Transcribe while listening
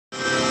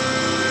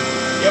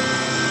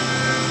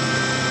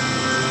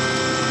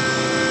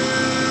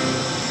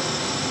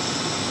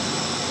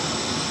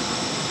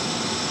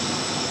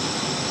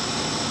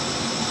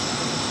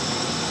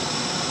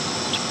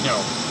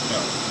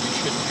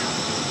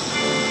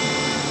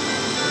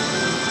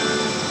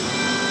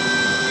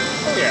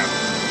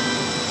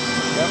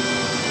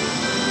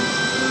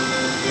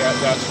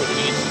that's what it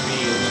needs to be.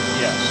 Is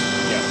yes,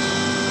 yes.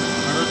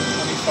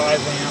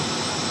 125 amp.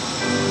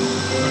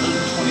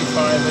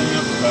 125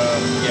 amp.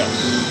 Yes.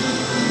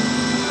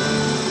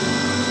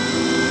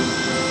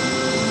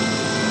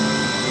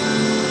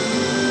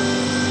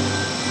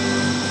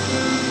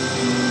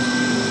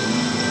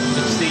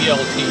 It's the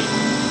LT.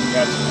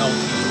 Yeah, it's an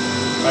LT.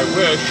 I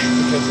wish,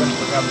 because then it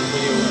would have the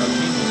video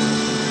entertainment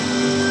system.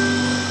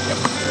 Yep.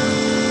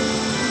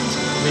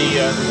 The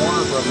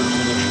Warner Brothers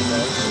edition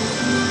does.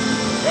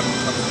 Yep,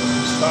 comes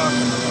in stock on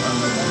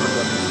the Warner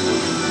Brothers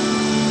edition.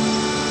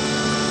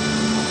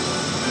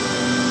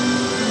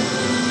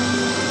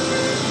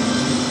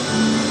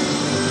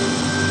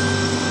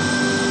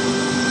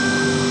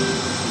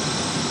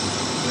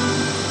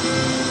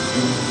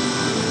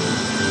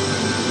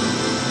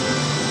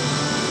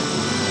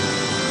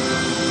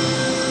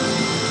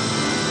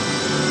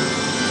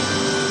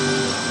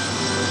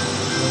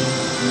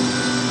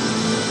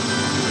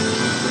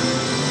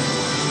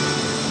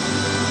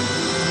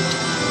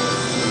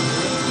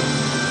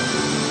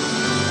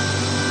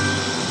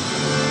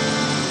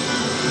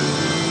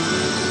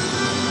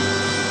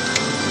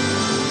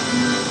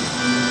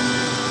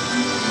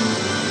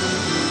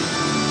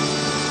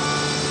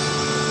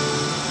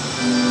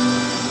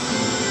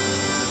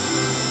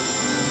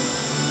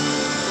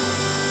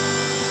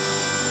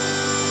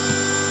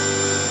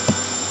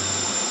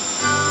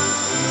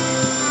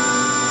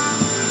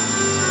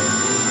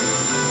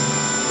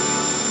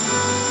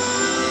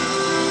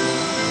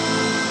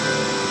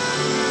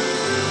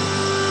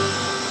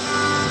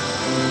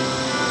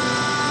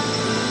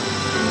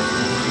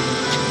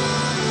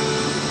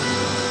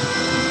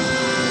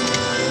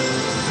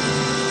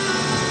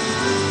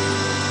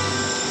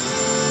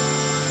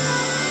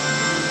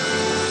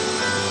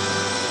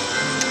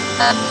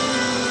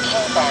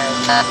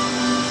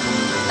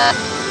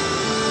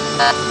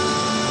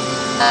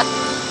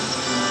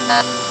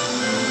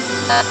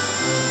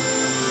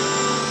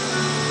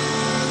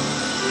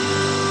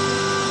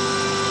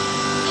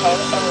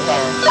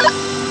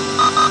 K-A-N.